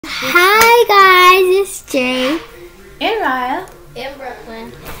Hi guys, it's Jay and Raya in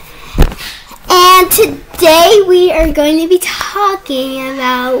Brooklyn. and today we are going to be talking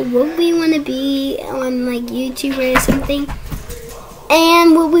about what we want to be on like YouTube or something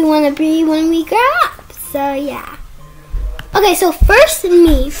and what we want to be when we grow up. So yeah. Okay, so first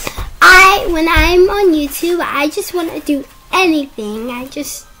me, when I'm on YouTube, I just want to do anything. I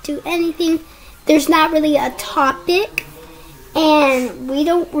just do anything. There's not really a topic. And we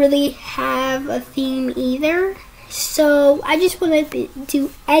don't really have a theme either. So I just want to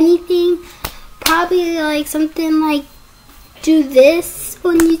do anything. Probably like something like do this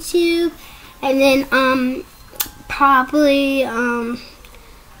on YouTube. And then probably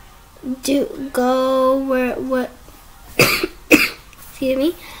excuse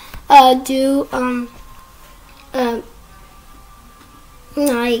me.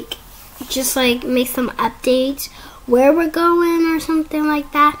 Like just like make some updates where we're going or something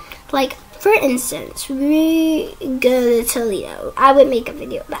like that. Like, for instance, we go to Toledo. I would make a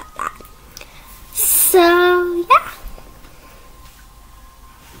video about that. So, yeah.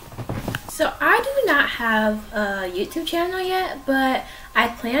 So I do not have a YouTube channel yet, but I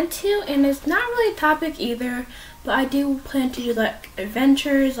plan to, and it's not really a topic either, but I do plan to do like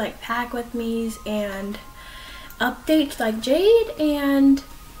adventures, like pack with me's and updates like Jade, and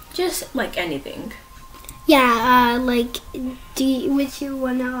just like anything. Yeah, like, would you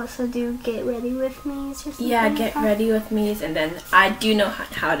want to also do get ready with me or something? Yeah, like get that? ready with me's, and then I do know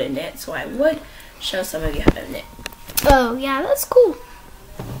how to knit, so I would show some of you how to knit. Oh, yeah, that's cool.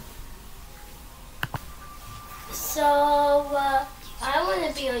 So I want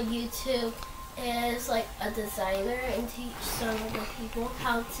to be on YouTube as like a designer and teach some of the people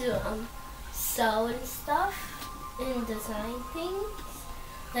how to sew and stuff and design things.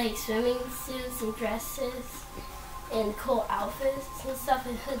 Like swimming suits and dresses and cool outfits and stuff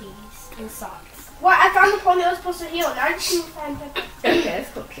and hoodies and socks. Well, I found the pony that was supposed to heal. Now I just need to find it. Okay, let's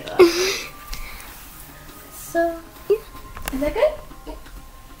go, Kayla. So, is that good?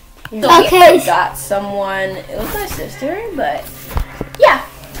 So Okay. we got someone. It was my sister, but yeah.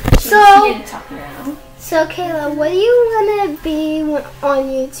 So- she didn't talk now. So, Kayla, what do you want to be on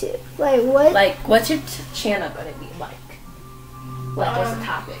YouTube? Like, what? Like, what's your channel gonna be like? Like, what's the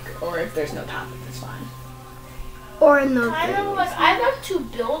topic? Or if there's no topic, that's fine. Or no? Kind of like I like to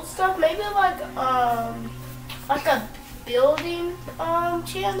build stuff. Maybe like a building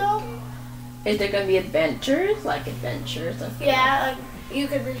channel. Is there gonna be adventures? Like adventures? Like, Yeah, like you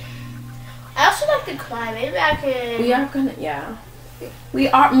could. I also like to climb. Maybe I can. We are gonna, yeah. We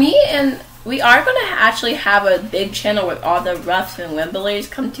are gonna actually have a big channel where all the Ruffs and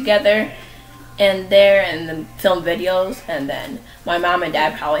Wimberleys come together and then film videos, and then my mom and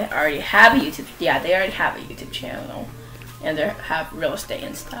dad probably already have a YouTube. Yeah, they already have a YouTube channel, and they have real estate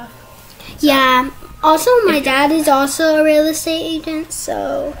and stuff. Yeah. Also, my dad is also a real estate agent,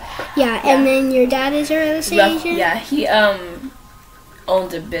 so yeah. And then your dad is a real estate agent. Yeah, he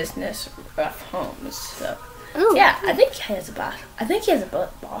owns a business, Ruff Homes. So Oh. yeah, I think he has a boss. I think he has a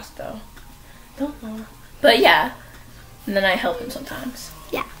boss though. Don't know, but yeah. And then I help him sometimes.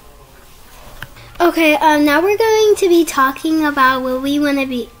 Okay. Now we're going to be talking about what we want to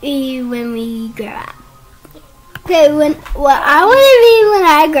be when we grow up. Okay. What I want to be when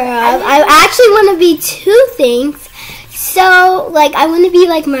I grow up, I actually want to be two things. So, like, I want to be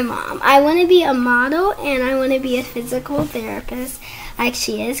like my mom. I want to be a model, and I want to be a physical therapist, like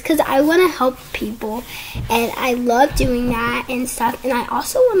she is, because I want to help people, and I love doing that and stuff. And I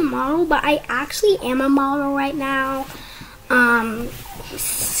also want to model, but I actually am a model right now.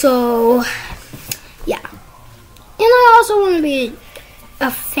 So, yeah. And I also want to be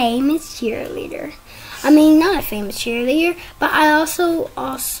a famous cheerleader. I mean, not a famous cheerleader, but I also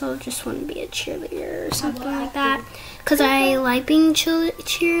just want to be a cheerleader or something like that. Because I like being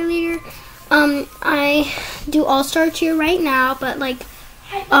cheerleader. I do all-star cheer right now, but like,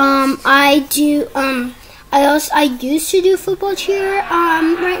 I used to do football cheer,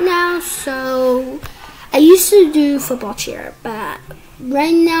 right now, so I used to do football cheer, but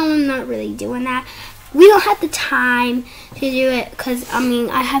right now I'm not really doing that. We don't have the time to do it, because, I mean,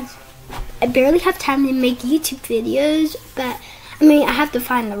 I barely have time to make YouTube videos, but I mean, I have to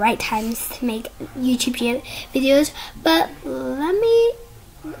find the right times to make YouTube videos, but let me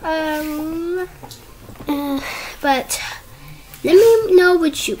know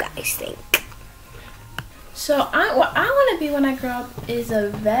what you guys think. So what I want to be when I grow up is a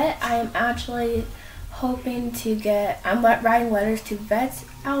vet. I am actually hoping to I'm writing letters to vets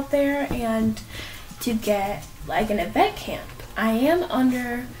out there and to get like in a vet camp. I am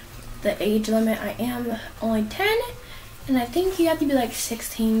under the age limit. I am only 10, And I think you have to be like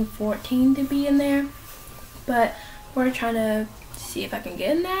 16, 14 to be in there. But we're trying to see if I can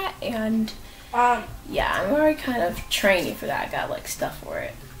get in that. And yeah, I'm already kind of training for that. I got like stuff for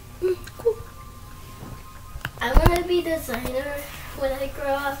it. Cool. I want to be a designer when I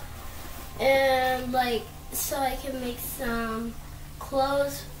grow up, and like so I can make some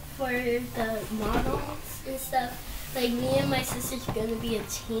clothes for the models and stuff. Like me and my sister's gonna be a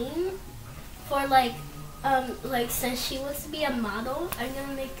team for like since she wants to be a model, I'm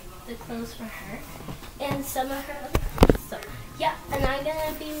gonna make the clothes for her and some of her other clothes. So yeah, and I'm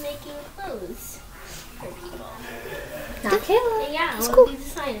gonna be making clothes for people. Okay. And yeah, I That's want cool. to be a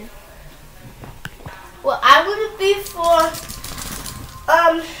designer. Well, I would be for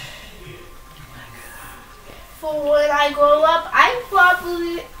when I grow up. I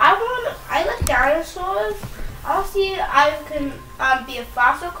like dinosaurs. I'll see if I can be a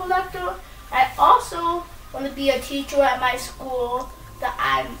fossil collector. I also want to be a teacher at my school that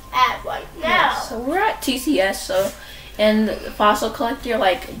I'm at right now. Yeah, so we're at TCS, and the fossil collector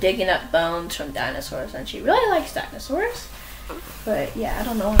like digging up bones from dinosaurs, and she really likes dinosaurs. But yeah, I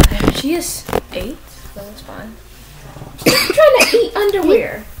don't know why. She is 8, so it's fine. She's trying to eat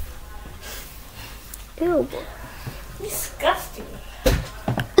underwear. Ew. Disgusting.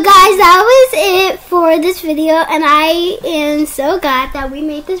 Guys, that was it for this video, and I am so glad that we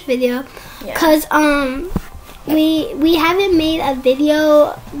made this video, Yeah. cause we haven't made a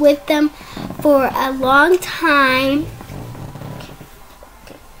video with them for a long time.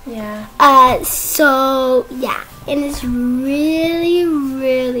 Yeah. So yeah, and it's really,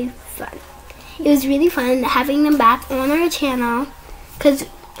 really fun. It was really fun having them back on our channel, cause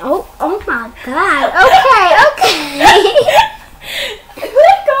oh my god.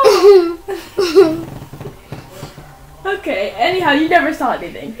 Okay, anyhow, you never saw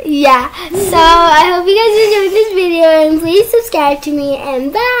anything. Yeah, so I hope you guys enjoyed this video, and please subscribe to me,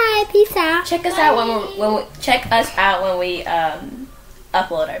 and bye. Peace out. Check us out when we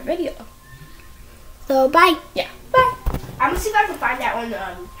upload our video. So bye. Yeah. Bye. I'm gonna see if I can find that on